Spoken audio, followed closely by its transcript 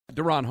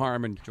Duron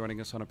Harmon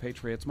joining us on a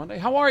Patriots Monday.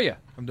 How are you?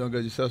 I'm doing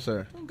good. Yourself,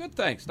 sir? Doing good,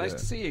 thanks. Nice to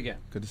see you again.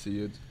 Good to see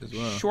you as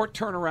well. Short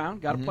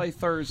turnaround. Got to play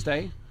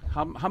Thursday.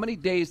 How many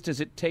days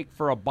does it take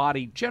for a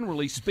body,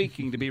 generally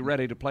speaking, to be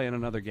ready to play in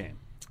another game?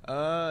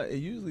 It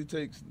usually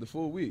takes the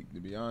full week, to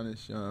be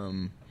honest.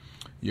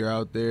 You're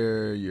out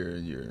there.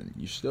 You're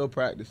still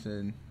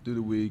practicing through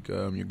the week.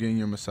 You're getting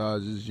your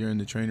massages. You're in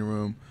the training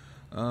room.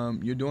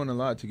 You're doing a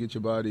lot to get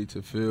your body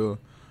to feel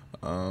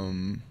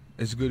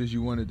as good as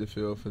you want it to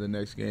feel for the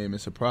next game.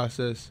 It's a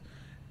process,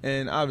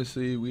 and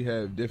obviously we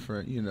have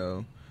different,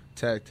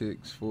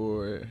 tactics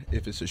for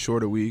if it's a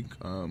shorter week.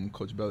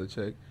 Coach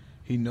Belichick,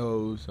 he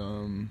knows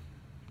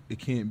it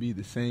can't be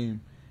the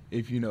same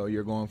if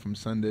you're going from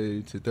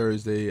Sunday to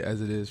Thursday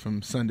as it is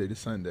from Sunday to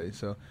Sunday.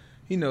 So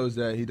he knows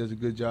that. He does a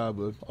good job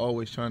of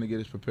always trying to get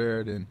us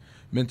prepared and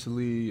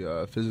mentally,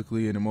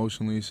 physically, and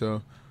emotionally.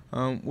 So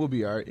we'll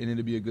be all right, and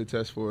it'll be a good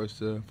test for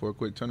us for a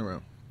quick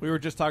turnaround. We were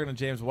just talking to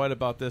James White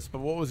about this, but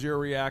what was your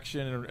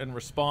reaction and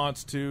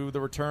response to the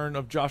return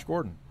of Josh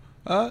Gordon?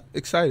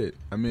 Excited.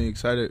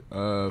 Excited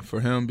for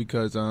him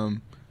because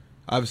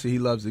obviously he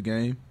loves the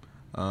game.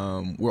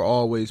 We're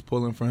always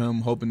pulling for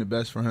him, hoping the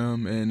best for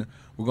him, and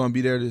we're going to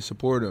be there to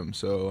support him.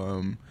 So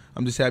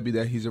I'm just happy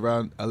that he's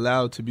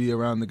allowed to be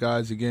around the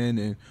guys again,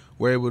 and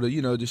we're able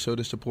to, just show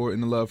the support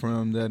and the love for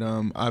him that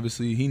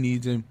obviously he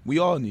needs and we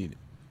all need it.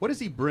 What does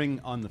he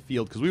bring on the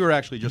field? Because we were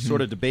actually just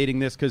sort of debating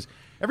this because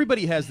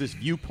everybody has this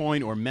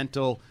viewpoint or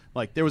mental,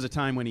 like there was a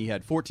time when he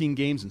had 14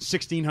 games and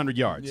 1,600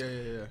 yards.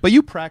 Yeah. But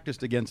you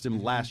practiced against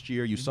him last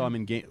year. You saw him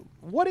in game.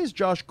 What does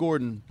Josh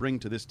Gordon bring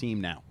to this team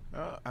now?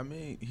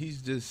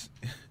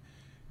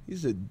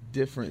 He's a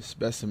different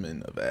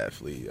specimen of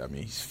athlete.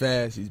 He's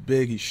fast, he's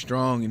big, he's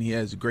strong, and he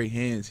has great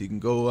hands. He can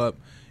go up,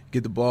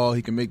 get the ball,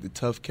 he can make the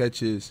tough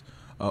catches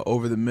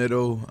over the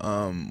middle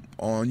on,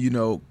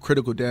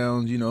 critical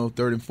downs,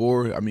 3rd and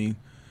 4.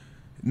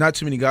 Not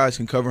too many guys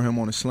can cover him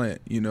on a slant,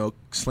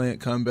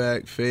 slant,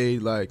 comeback,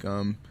 fade.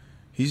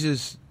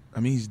 He's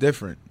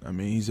different.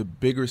 He's a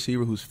big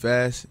receiver who's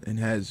fast and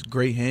has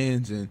great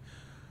hands, and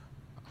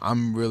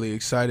I'm really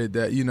excited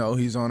that,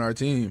 he's on our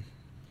team.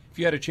 Have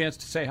you had a chance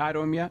to say hi to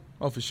him yet?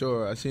 Oh, for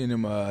sure. I seen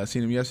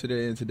him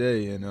yesterday and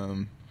today,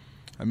 and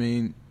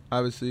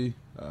obviously,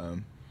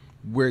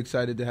 we're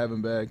excited to have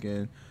him back,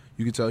 and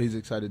you can tell he's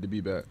excited to be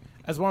back.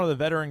 As one of the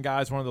veteran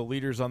guys, one of the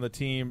leaders on the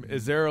team,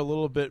 is there a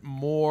little bit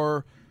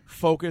more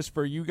focus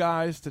for you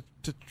guys to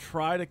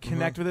try to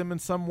connect with him in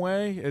some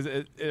way?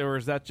 Or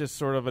is that just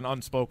sort of an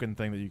unspoken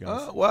thing that you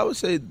guys? Well, I would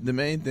say the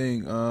main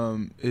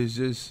thing is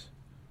just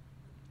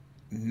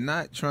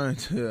not trying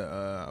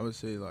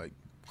to,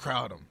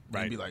 crowd him.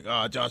 Right. And be like,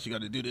 Josh, you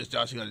got to do this.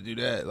 Josh, you got to do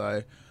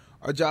that.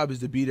 Our job is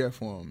to be there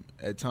for him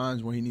at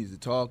times when he needs to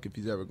talk, if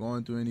he's ever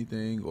going through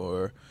anything,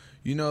 or,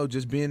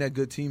 just being that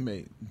good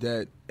teammate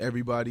that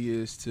everybody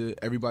is to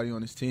everybody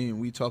on his team.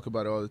 We talk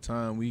about it all the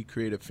time. We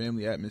create a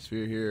family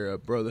atmosphere here, a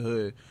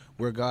brotherhood,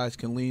 where guys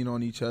can lean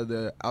on each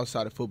other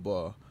outside of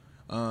football.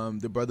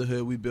 The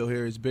brotherhood we build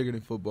here is bigger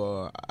than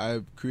football.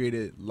 I've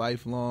created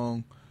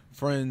lifelong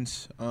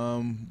friends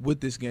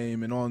with this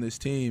game and on this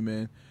team,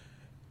 and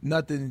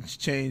nothing's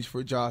changed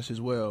for Josh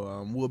as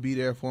well. We'll be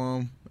there for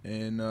him,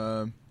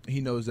 and he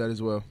knows that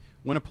as well.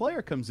 When a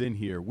player comes in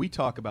here, we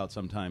talk about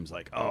sometimes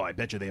I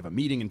bet you they have a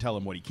meeting and tell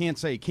him what he can't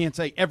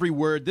say every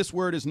word. This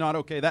word is not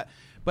okay.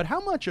 But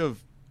how much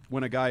of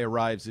when a guy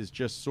arrives is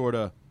just sort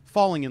of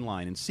falling in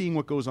line and seeing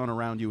what goes on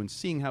around you and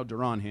seeing how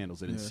Duron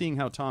handles it and seeing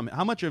how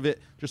how much of it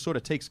just sort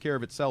of takes care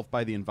of itself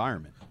by the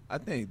environment? I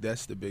think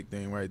that's the big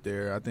thing right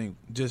there. I think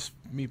just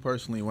me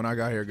personally, when I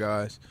got here,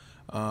 guys,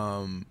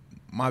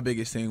 my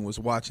biggest thing was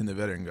watching the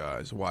veteran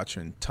guys,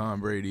 watching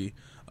Tom Brady,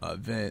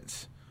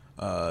 Vince,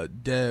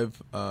 Dev,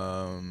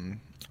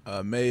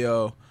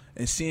 Mayo,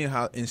 and seeing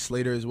how, and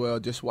Slater as well,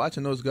 just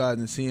watching those guys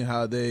and seeing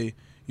how they,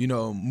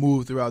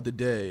 move throughout the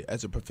day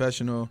as a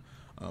professional,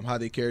 how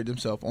they carried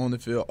themselves on the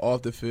field,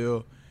 off the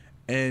field.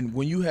 And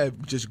when you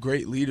have just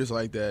great leaders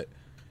like that,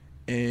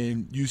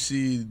 and you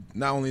see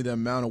not only the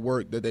amount of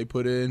work that they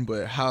put in,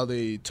 but how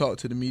they talk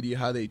to the media,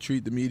 how they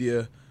treat the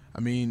media,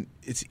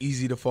 it's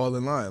easy to fall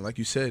in line. Like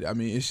you said,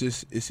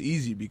 it's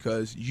easy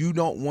because you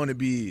don't want to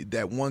be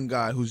that one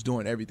guy who's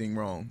doing everything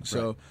wrong. Right.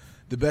 So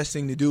the best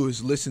thing to do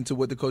is listen to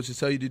what the coaches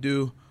tell you to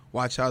do,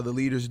 watch how the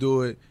leaders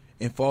do it,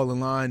 and fall in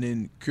line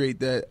and create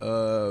that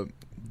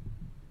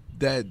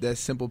that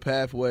simple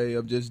pathway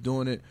of just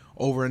doing it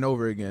over and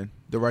over again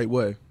the right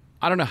way.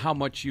 I don't know how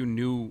much you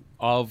knew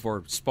of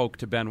or spoke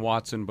to Ben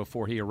Watson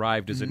before he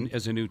arrived as a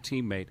new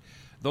teammate.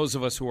 Those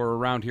of us who were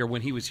around here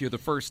when he was here the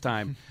first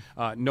time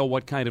know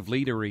what kind of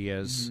leader he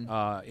is.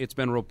 It's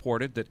been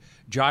reported that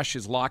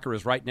Josh's locker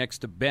is right next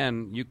to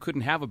Ben. You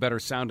couldn't have a better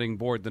sounding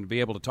board than to be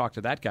able to talk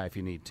to that guy if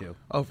you need to.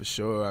 Oh, for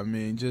sure.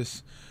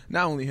 Just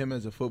not only him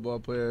as a football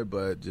player,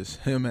 but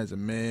just him as a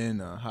man,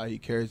 how he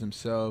carries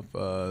himself,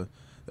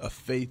 a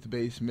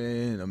faith-based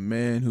man, a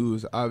man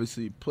who's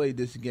obviously played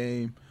this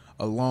game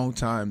a long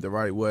time the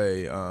right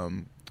way.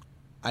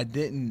 I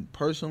didn't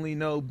personally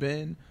know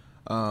Ben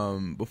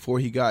before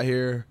he got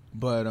here,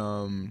 but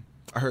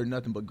I heard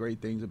nothing but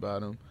great things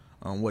about him.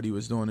 what he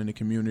was doing in the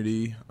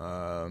community.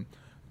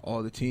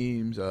 All the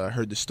teams. I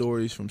heard the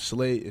stories from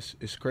Slate.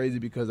 It's crazy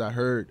because I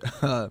heard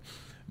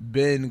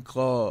Ben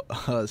call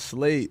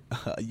Slate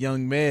a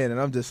young man, and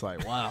I'm just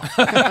like, wow.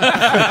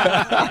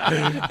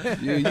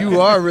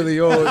 you are really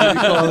old. You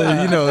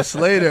calling,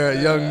 Slater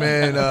a young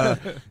man.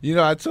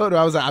 I told her,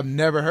 I was like, I've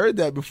never heard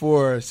that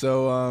before.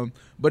 So,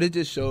 but it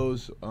just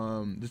shows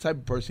the type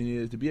of person he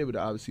is, to be able to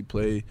obviously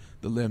play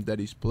the length that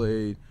he's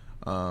played,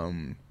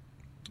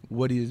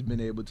 what he has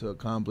been able to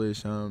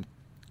accomplish.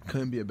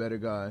 Couldn't be a better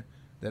guy.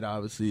 That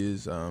obviously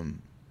is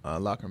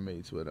locker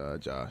mates with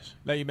Josh.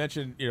 Now you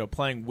mentioned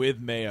playing with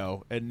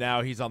Mayo, and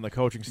now he's on the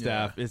coaching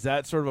staff. Yeah. Is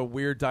that sort of a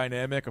weird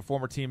dynamic? A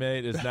former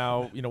teammate is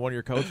now one of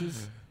your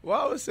coaches. Well,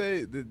 I would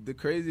say the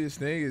craziest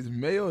thing is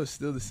Mayo is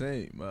still the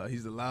same.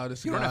 He's the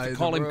loudest guy. You don't have to in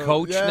call the him world.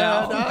 coach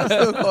now. No, I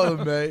still call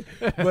him May.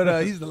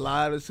 But he's the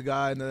loudest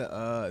guy in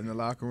the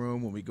locker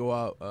room. When we go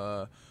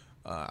out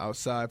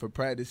outside for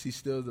practice, he's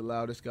still the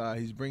loudest guy.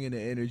 He's bringing the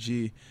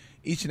energy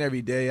each and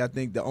every day. I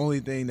think the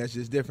only thing that's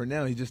just different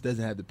now, he just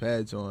doesn't have the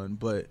pads on.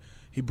 But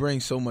he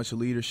brings so much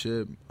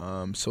leadership,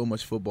 so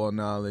much football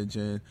knowledge,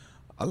 and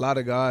a lot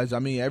of guys,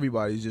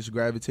 everybody's just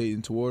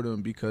gravitating toward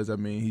him because,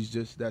 he's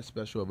just that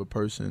special of a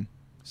person.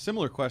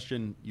 Similar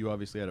question. You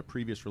obviously had a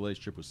previous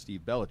relationship with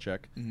Steve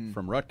Belichick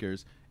from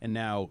Rutgers, and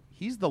now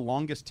he's the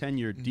longest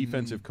tenured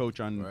defensive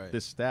coach on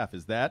this staff.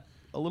 Is that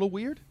a little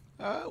weird?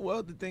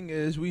 Well, the thing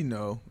is, we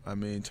know.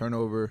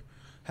 Turnover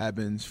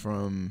happens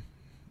from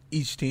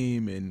each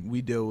team, and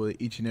we deal with it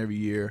each and every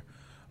year.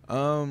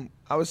 I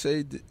would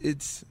say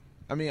it's.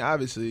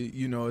 Obviously,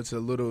 it's a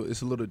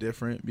little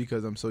different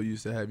because I'm so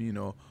used to having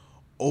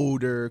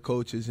older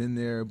coaches in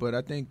there. But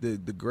I think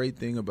the great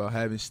thing about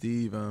having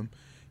Steve,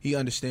 he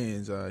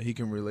understands. He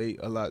can relate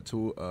a lot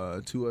to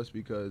us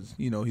because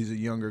he's a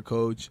younger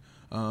coach.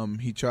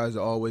 He tries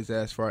to always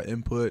ask for our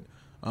input.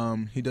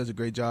 He does a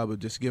great job of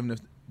just giving us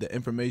the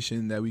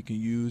information that we can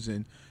use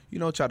and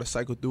try to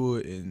cycle through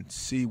it and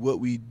see what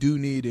we do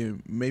need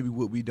and maybe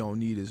what we don't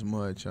need as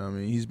much.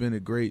 He's been a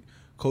great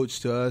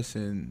coach to us,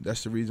 and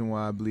that's the reason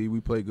why I believe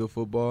we play good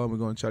football, and we're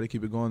going to try to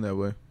keep it going that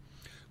way.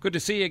 Good to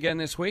see you again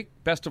this week.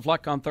 Best of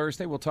luck on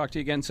Thursday. We'll talk to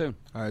you again soon.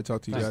 All right,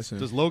 talk to you guys soon.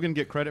 Does Logan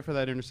get credit for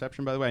that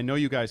interception, by the way? I know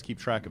you guys keep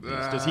track of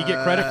this. Does he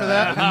get credit for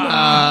that?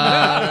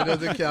 That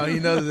doesn't count. He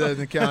knows it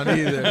doesn't count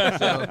either.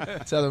 So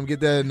tell him, get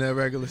that in the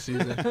regular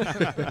season.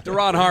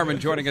 Deron Harmon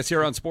joining us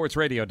here on Sports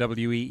Radio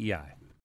WEEI.